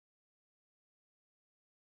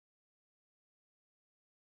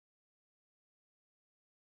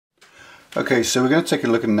Okay, so we're going to take a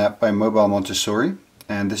look at an app by Mobile Montessori,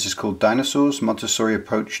 and this is called Dinosaurs, Montessori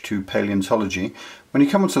Approach to Paleontology. When you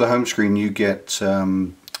come onto the home screen, you get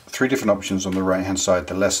three different options on the right hand side,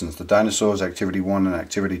 the lessons, the Dinosaurs, Activity 1 and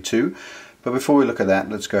Activity 2. But before we look at that,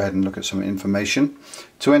 let's go ahead and look at some information.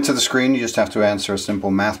 To enter the screen, you just have to answer a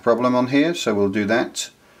simple math problem on here, so we'll do that.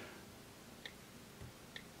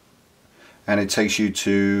 And it takes you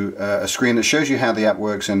to a screen that shows you how the app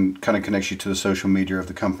works and kind of connects you to the social media of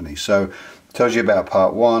the company. So it tells you about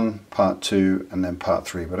part 1, part 2 and then part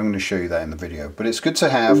 3, but I'm going to show you that in the video. But it's good to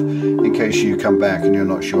have in case you come back and you're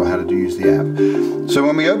not sure how to use the app. So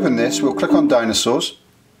when we open this, we'll click on Dinosaurs,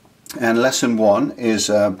 and lesson 1 is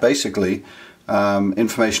basically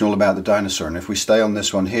information all about the dinosaur. And if we stay on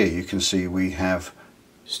this one here, you can see we have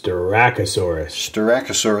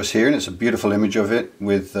Styracosaurus here, and it's a beautiful image of it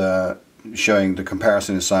with showing the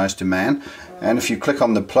comparison in size to man. And if you click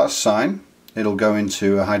on the plus sign, it'll go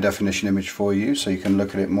into a high definition image for you so you can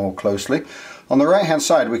look at it more closely. On the right hand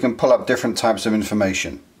side, we can pull up different types of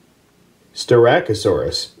information.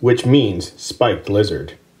 Styracosaurus, which means spiked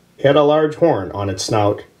lizard, had a large horn on its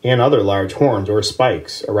snout and other large horns or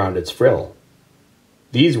spikes around its frill.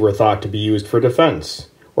 These were thought to be used for defense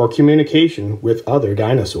or communication with other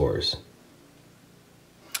dinosaurs.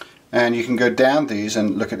 And you can go down these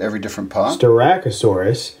and look at every different part.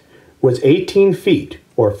 Styracosaurus was 18 feet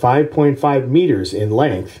or 5.5 meters in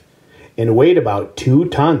length and weighed about 2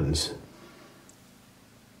 tons.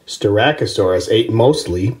 Styracosaurus ate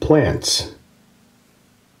mostly plants.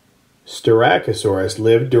 Styracosaurus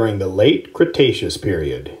lived during the late Cretaceous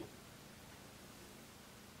period.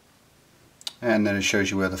 And then it shows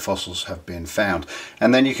you where the fossils have been found.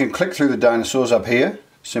 And then you can click through the dinosaurs up here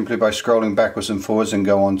simply by scrolling backwards and forwards and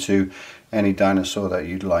go on to any dinosaur that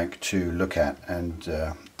you'd like to look at. And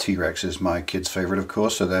T-Rex is my kid's favorite, of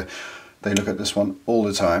course, so they look at this one all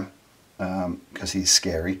the time because he's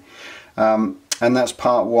scary. And that's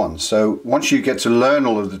part 1. So once you get to learn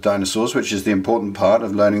all of the dinosaurs, which is the important part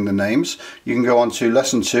of learning the names, you can go on to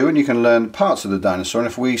lesson 2 and you can learn parts of the dinosaur. And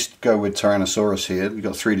if we go with Tyrannosaurus here, you've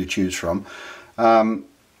got 3 to choose from.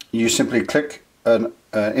 You simply click an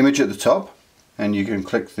image at the top, and you can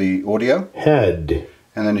click the audio. Head.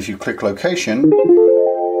 And then if you click location,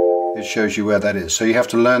 it shows you where that is. So you have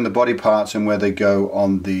to learn the body parts and where they go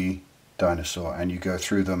on the dinosaur, and you go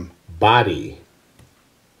through them. Body.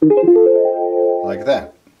 Like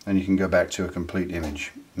that. And you can go back to a complete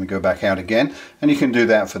image. And go back out again, and you can do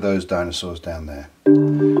that for those dinosaurs down there.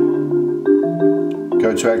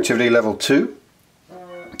 Go to activity level 2.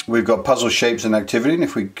 We've got puzzle shapes and activity, and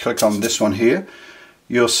if we click on this one here,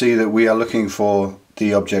 you'll see that we are looking for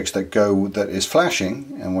the objects that is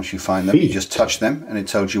flashing, and once you find them, you just touch them and it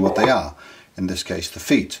tells you what they are. In this case, the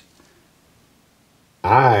feet.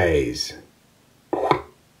 Eyes.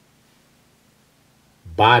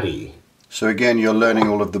 Body. So again, you're learning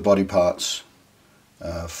all of the body parts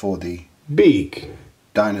for the beak,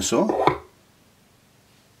 dinosaur.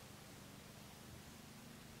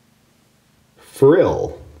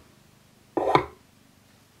 Frill.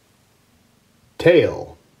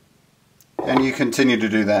 Tail. And you continue to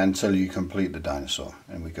do that until you complete the dinosaur,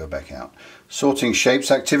 and we go back out. Sorting shapes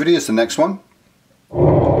activity is the next one.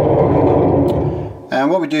 And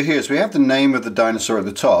what we do here is we have the name of the dinosaur at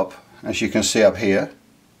the top, as you can see up here.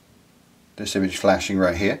 This image flashing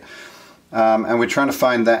right here. And we're trying to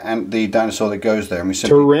find that and the dinosaur that goes there, and we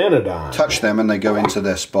simply Pteranodon. Touch them and they go into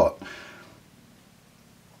their spot.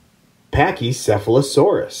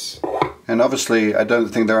 Pachycephalosaurus. And obviously, I don't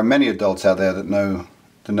think there are many adults out there that know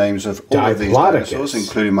the names of all of these dinosaurs,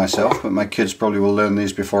 including myself, but my kids probably will learn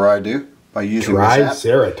these before I do by using this app.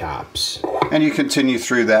 Triceratops. And you continue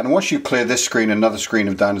through that, and once you clear this screen, another screen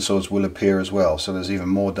of dinosaurs will appear as well, so there's even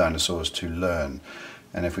more dinosaurs to learn.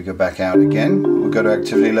 And if we go back out again, we'll go to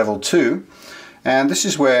activity level 2, and this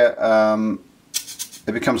is where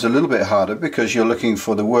it becomes a little bit harder because you're looking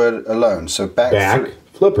for the word alone. So back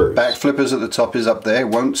flippers. Back flippers at the top is up there. It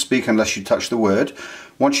won't speak unless you touch the word.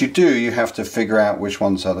 Once you do, you have to figure out which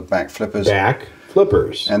ones are the back flippers. Back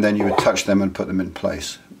flippers. And then you would touch them and put them in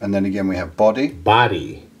place. And then again we have body.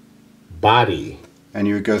 Body. Body. And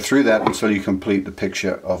you would go through that until you complete the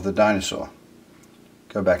picture of the dinosaur.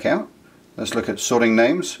 Go back out. Let's look at sorting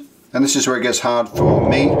names. And this is where it gets hard for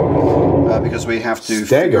me because we have to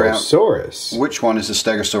figure out which one is the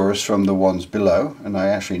Stegosaurus from the ones below. And I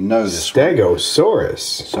actually know this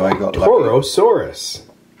Stegosaurus. one. So I got Torosaurus.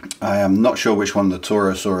 I am not sure which one the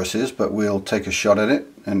Torosaurus is, but we'll take a shot at it.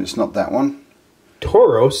 And it's not that one.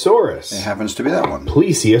 Torosaurus. It happens to be that one.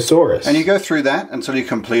 Plesiosaurus. And you go through that until you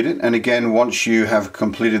complete it. And again, once you have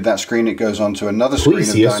completed that screen, it goes on to another screen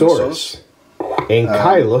of dinosaurs.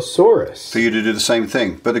 Ankylosaurus. For you to do the same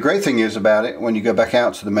thing. But the great thing is about it, when you go back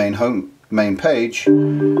out to the main page,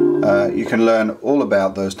 you can learn all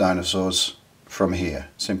about those dinosaurs from here,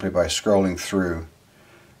 simply by scrolling through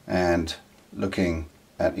and looking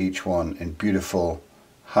at each one in beautiful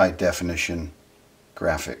high definition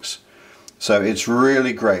graphics. So it's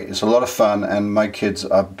really great. It's a lot of fun, and my kids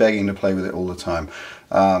are begging to play with it all the time.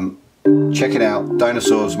 Check it out,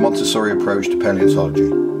 Dinosaurs, Montessori Approach to Paleontology.